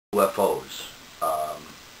UFOs,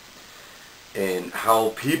 and how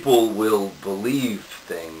people will believe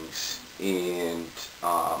things, and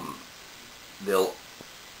they'll,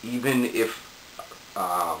 even if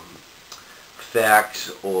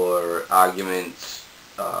facts or arguments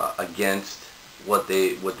against what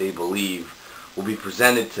they believe will be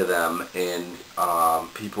presented to them, and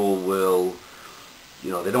people will,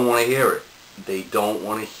 they don't want to hear it. They don't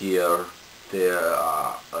want to hear their a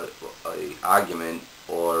argument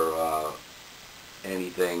or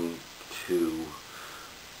anything to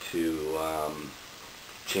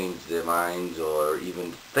change their minds, or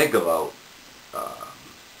even think about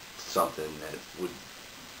something that would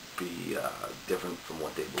be different from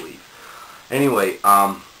what they believe. Anyway,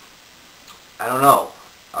 I don't know.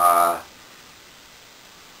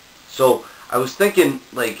 So I was thinking,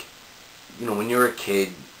 like, when you're a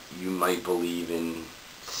kid, you might believe in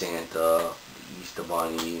Santa, the Easter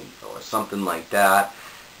Bunny, or something like that.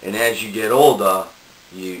 And as you get older,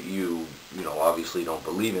 you obviously don't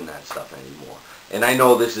believe in that stuff anymore. And I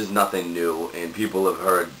know this is nothing new, and people have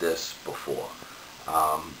heard this before.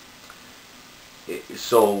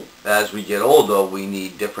 So as we get older, we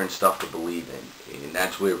need different stuff to believe in, and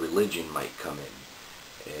that's where religion might come in.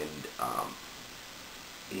 And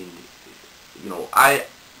I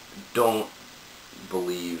don't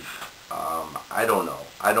believe. I don't know.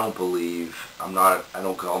 I don't believe. I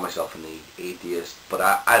don't call myself an atheist, but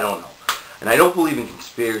I don't know. And I don't believe in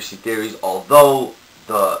conspiracy theories, although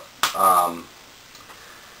the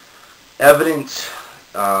evidence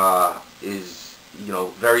is,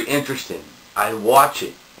 very interesting. I watch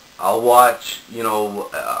it. I'll watch,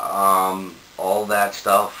 all that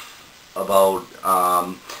stuff about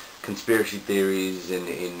conspiracy theories and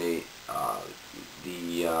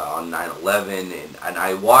on 9/11, and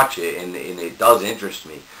I watch it, and it does interest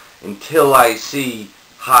me. Until I see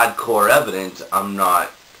hardcore evidence,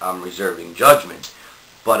 I'm reserving judgment.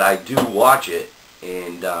 But I do watch it,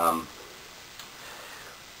 and I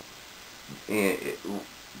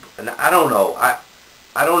don't know.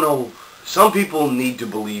 I don't know. Some people need to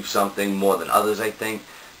believe something more than others, I think,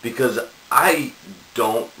 because I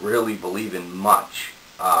don't really believe in much.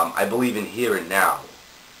 I believe in here and now.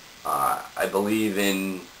 I believe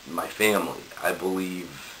in my family. I believe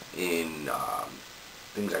in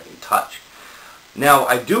things I can touch. Now,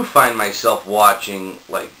 I do find myself watching,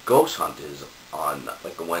 like, Ghost Hunters on,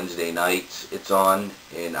 like, a Wednesday nights it's on,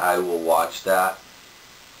 and I will watch that.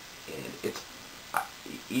 And it's,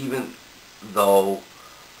 even though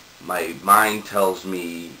my mind tells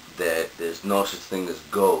me that there's no such thing as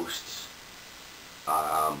ghosts,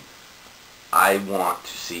 I want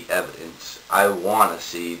to see evidence. I want to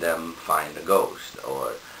see them find a ghost,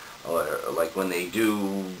 or like when they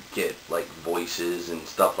do get, like, voices and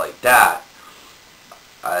stuff like that.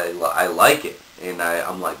 I like it, and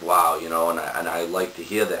I'm like, wow, and I like to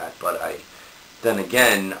hear that. But then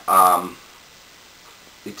again,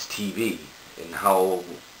 it's TV, and how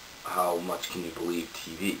much can you believe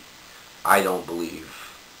TV? I don't believe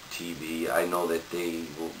TV. I know that they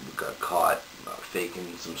got caught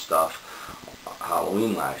faking some stuff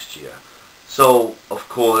Halloween last year. So, of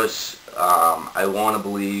course, I want to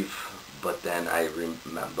believe, but then I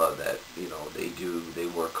remember that, they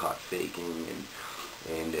were caught faking,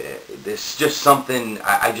 and this is just something,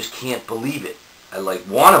 I just can't believe it. I, like,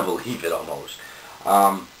 want to believe it almost.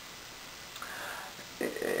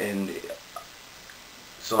 And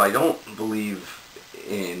so I don't believe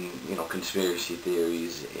in, conspiracy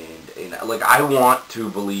theories, and like, I want to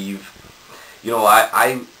believe,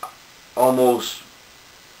 I almost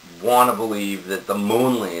want to believe that the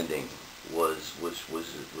moon landing was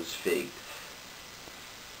faked,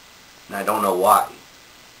 and I don't know why.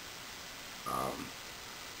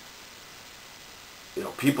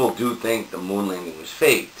 People do think the moon landing was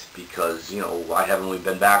faked because, why haven't we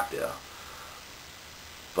been back there?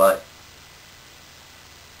 But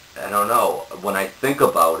I don't know. When I think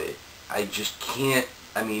about it, I just can't.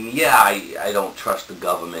 I mean, yeah, I don't trust the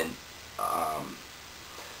government,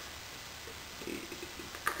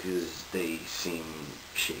 because they seem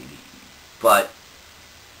shady. But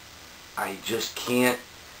I just can't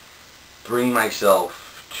bring myself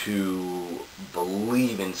to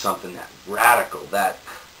believe in something that radical, that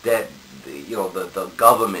the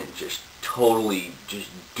government just totally just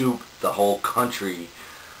duped the whole country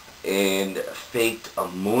and faked a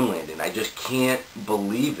moon landing. I just can't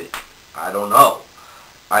believe it. I don't know.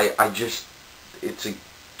 I just, it's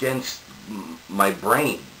against my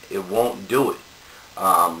brain. It won't do it.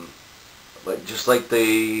 But just like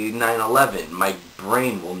the 9/11, my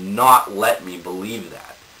brain will not let me believe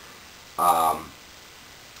that.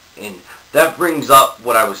 And that brings up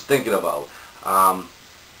what I was thinking about.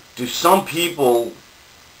 do some people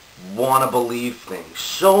want to believe things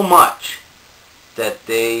so much that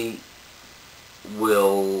they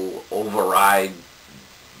will override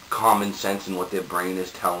common sense and what their brain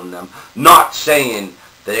is telling them? Not saying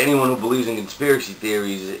that anyone who believes in conspiracy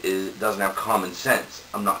theories doesn't have common sense.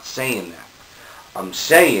 I'm not saying that. I'm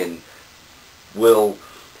saying will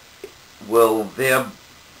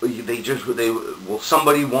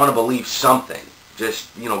somebody want to believe something? Just,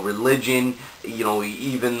 religion,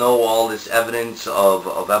 even though all this evidence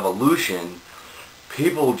of evolution,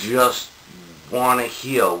 people just want to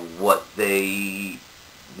hear what they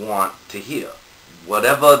want to hear.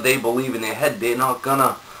 Whatever they believe in their head, they're not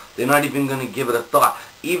even gonna give it a thought.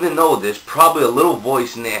 Even though there's probably a little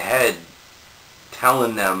voice in their head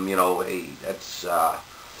telling them, hey, that's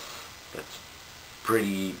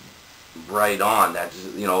pretty right on. That's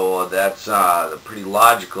pretty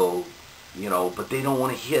logical. But they don't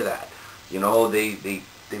want to hear that.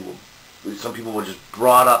 Some people were just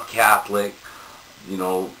brought up Catholic. It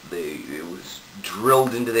was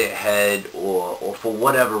drilled into their head, or for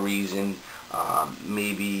whatever reason,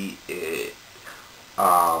 maybe it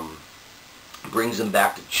brings them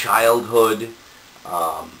back to childhood.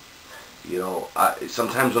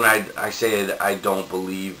 Sometimes when I say that I don't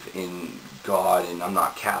believe in God and I'm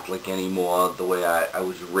not Catholic anymore, the way I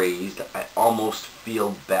was raised, I almost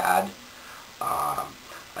feel bad.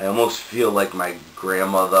 I almost feel like my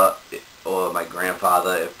grandmother or my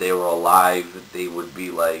grandfather, if they were alive, they would be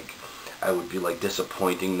like, I would be like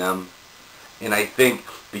disappointing them. And I think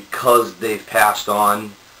because they've passed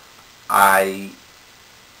on, I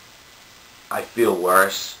feel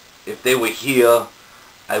worse. If they were here,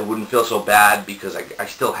 I wouldn't feel so bad, because I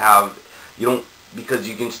still have, because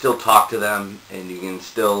you can still talk to them and you can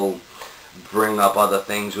still bring up other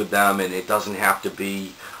things with them, and it doesn't have to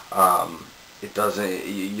be,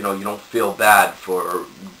 you don't feel bad for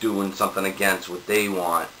doing something against what they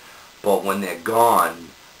want. But when they're gone,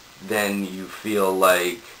 then you feel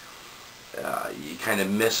like you kind of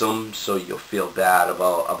miss them, so you'll feel bad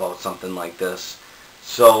about something like this.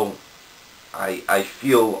 So I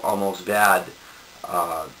feel almost bad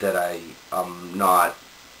that I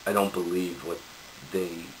don't believe what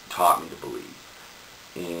they taught me to believe.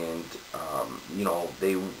 And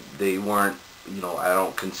they weren't, I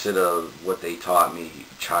don't consider what they taught me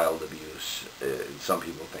child abuse. Some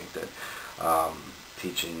people think that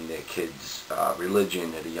teaching their kids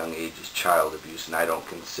religion at a young age is child abuse, and I don't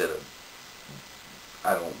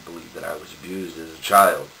believe that I was abused as a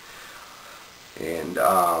child. And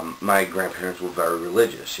my grandparents were very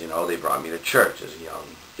religious. They brought me to church as a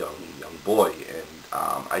young boy, and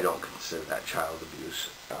I don't consider that child abuse.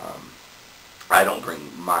 I don't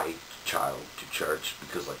bring my child to church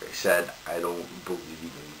because, like I said, I don't believe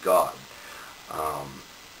in God.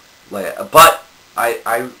 But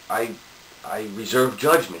I reserve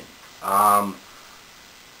judgment.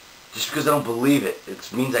 Just because I don't believe it,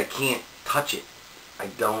 it means I can't touch it. I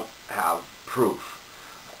don't have proof.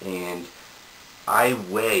 And I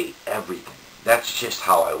weigh everything. That's just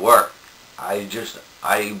how I work. I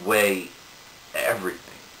weigh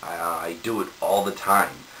everything. I do it all the time.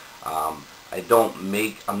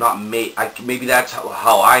 Maybe that's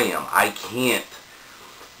how I am. I can't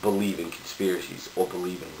believe in conspiracies or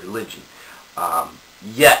believe in religion.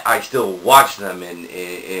 Yet I still watch them, and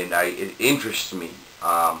it interests me.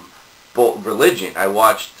 But religion, I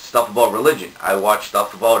watch stuff about religion. I watch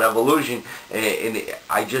stuff about evolution, and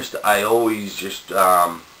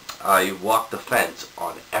I walk the fence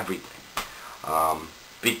on everything,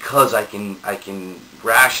 because I can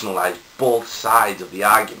rationalize both sides of the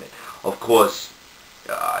argument. Of course,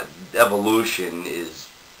 evolution is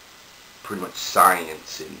pretty much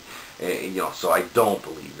science, and so I don't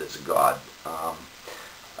believe there's a God.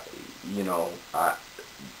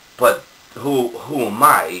 But who am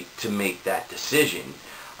I to make that decision?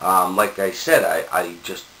 Like I said, I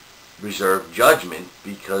just reserve judgment,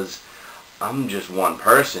 because I'm just one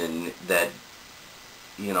person that,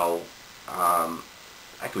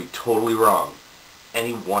 I could be totally wrong.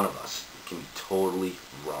 Any one of us can be totally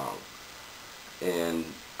wrong. And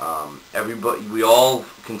everybody, we all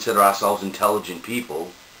consider ourselves intelligent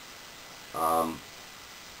people.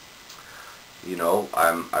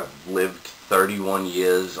 I've lived 31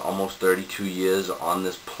 years, almost 32 years on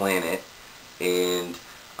this planet, and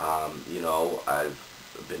I've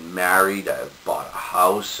been married, I've bought a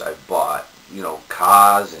house, I've bought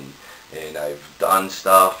cars, and I've done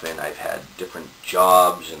stuff, and I've had different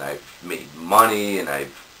jobs, and I've made money, and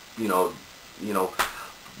I've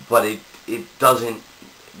but it doesn't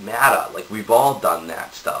matter. Like, we've all done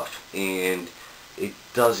that stuff, and it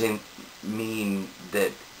doesn't mean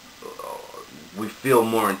that we feel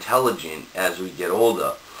more intelligent as we get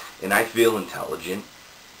older, and I feel intelligent,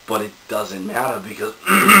 but it doesn't matter because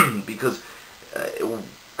because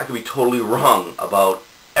I could be totally wrong about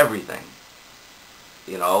everything.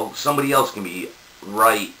 You know, somebody else can be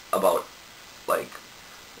right about like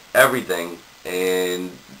everything,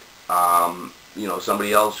 and you know,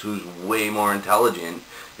 somebody else who's way more intelligent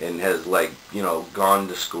and has, like, you know, gone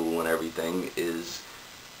to school and everything is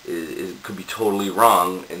could be totally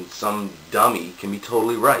wrong, and some dummy can be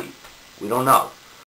totally right. We don't know.